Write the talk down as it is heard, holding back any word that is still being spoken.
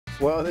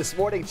Well, this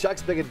morning,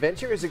 Chuck's Big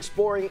Adventure is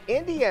exploring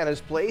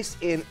Indiana's place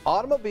in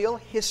automobile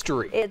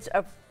history. It's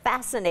a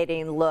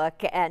fascinating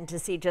look and to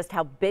see just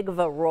how big of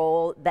a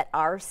role that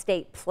our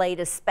state played,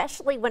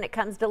 especially when it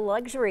comes to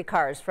luxury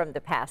cars from the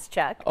past,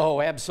 Chuck.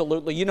 Oh,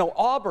 absolutely. You know,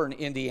 Auburn,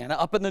 Indiana,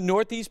 up in the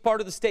northeast part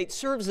of the state,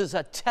 serves as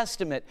a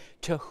testament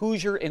to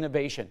Hoosier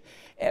innovation.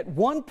 At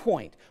one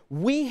point,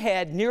 we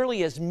had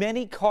nearly as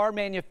many car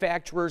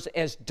manufacturers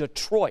as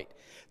Detroit.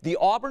 The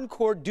Auburn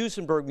Cord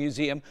Duesenberg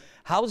Museum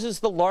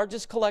houses the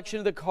largest collection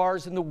of the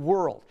cars in the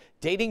world,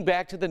 dating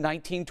back to the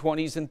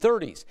 1920s and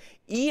 30s.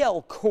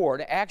 E.L.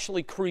 Cord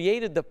actually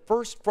created the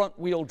first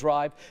front-wheel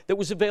drive that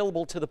was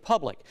available to the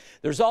public.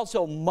 There's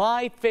also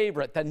my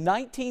favorite, the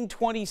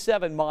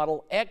 1927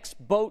 model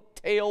X-Boat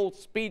Tail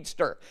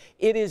Speedster.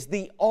 It is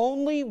the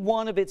only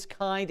one of its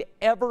kind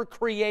ever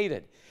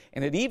created,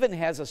 and it even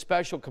has a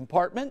special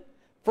compartment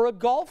for a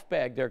golf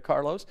bag there,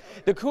 Carlos.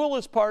 The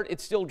coolest part,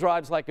 it still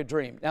drives like a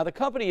dream. Now, the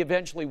company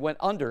eventually went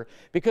under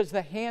because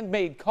the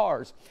handmade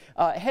cars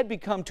had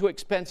become too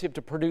expensive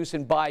to produce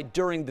and buy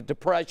during the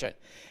Depression.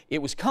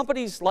 It was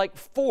companies like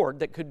Ford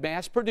that could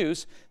mass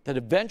produce that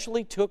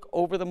eventually took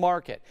over the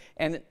market.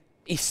 And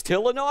he's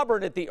still in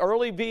Auburn at the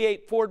early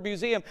V8 Ford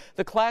Museum.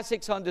 The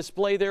classics on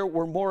display there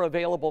were more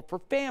available for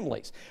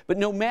families. But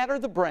no matter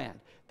the brand,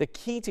 the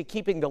key to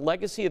keeping the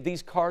legacy of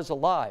these cars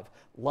alive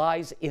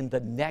lies in the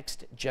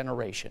next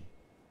generation.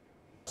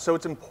 So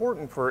it's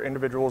important for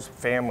individuals,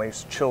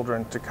 families,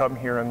 children to come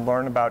here and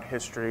learn about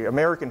history,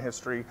 American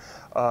history,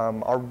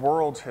 our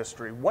world's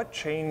history. What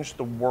changed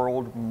the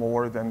world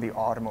more than the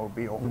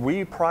automobile?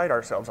 We pride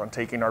ourselves on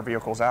taking our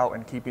vehicles out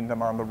and keeping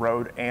them on the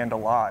road and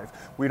alive.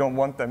 We don't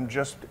want them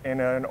just in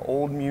an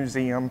old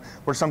museum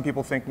where some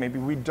people think maybe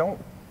we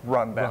don't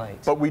run them,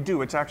 but we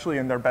do. It's actually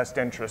in their best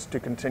interest to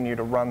continue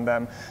to run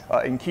them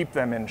and keep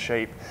them in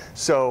shape.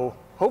 So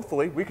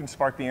hopefully we can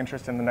spark the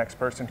interest in the next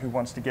person who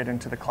wants to get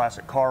into the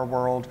classic car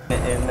world.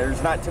 And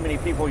there's not too many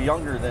people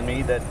younger than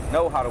me that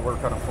know how to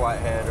work on a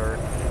flathead or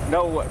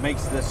know what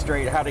makes this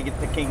straight, how to get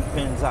the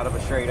kingpins out of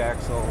a straight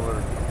axle,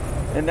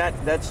 and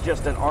that's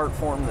just an art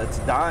form that's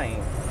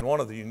dying. One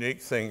of the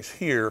unique things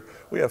here,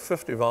 we have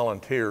 50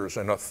 volunteers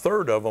and a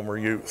third of them are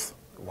youth.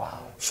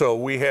 Wow. So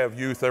we have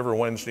youth every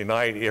Wednesday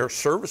night here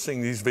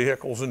servicing these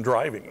vehicles and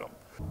driving them.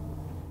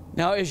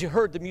 Now, as you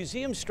heard, the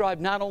museums strive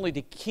not only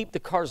to keep the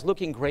cars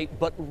looking great,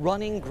 but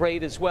running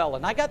great as well.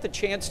 And I got the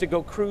chance to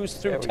go cruise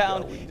through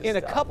town in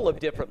a couple of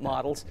different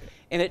models,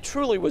 and it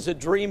truly was a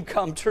dream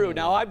come true.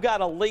 Now, I've got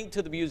a link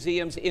to the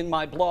museums in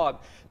my blog.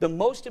 The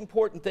most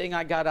important thing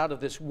I got out of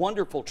this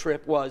wonderful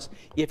trip was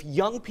if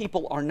young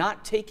people are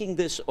not taking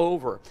this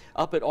over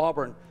up at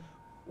Auburn,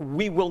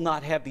 we will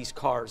not have these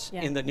cars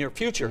in the near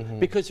future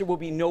because there will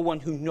be no one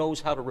who knows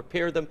how to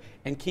repair them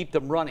and keep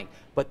them running.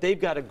 But they've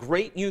got a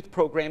great youth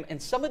program, and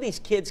some of these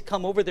kids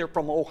come over there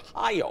from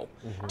Ohio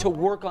to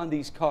work on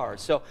these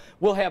cars. So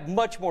we'll have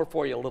much more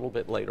for you a little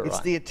bit later on.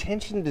 It's the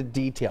attention to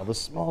detail, the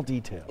small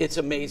details. It's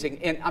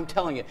amazing. And I'm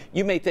telling you,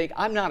 you may think,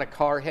 I'm not a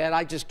car head.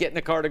 I just get in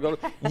a car to go.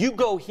 You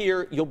go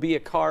here, you'll be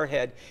a car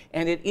head.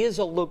 And it is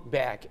a look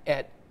back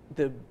at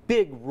the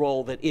big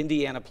role that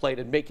Indiana played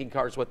in making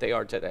cars what they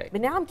are today.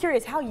 But now I'm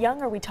curious, how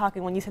young are we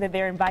talking when you said that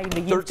they're inviting the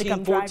youth 13, to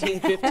come 14,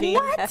 drive? 15.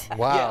 What?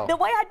 Wow. Yeah. The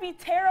way I'd be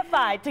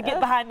terrified to get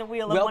behind the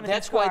wheel of one of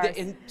these cars. Well, that's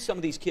why some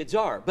of these kids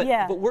are.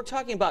 But we're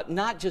talking about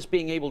not just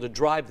being able to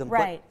drive them,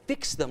 but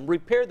fix them,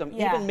 repair them,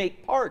 even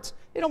make parts.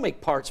 They don't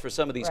make parts for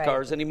some of these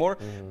cars anymore,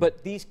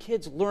 but these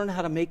kids learn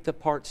how to make the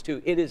parts too.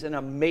 It is an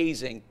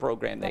amazing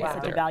program they have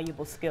there. Such a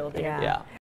valuable skill there. Yeah.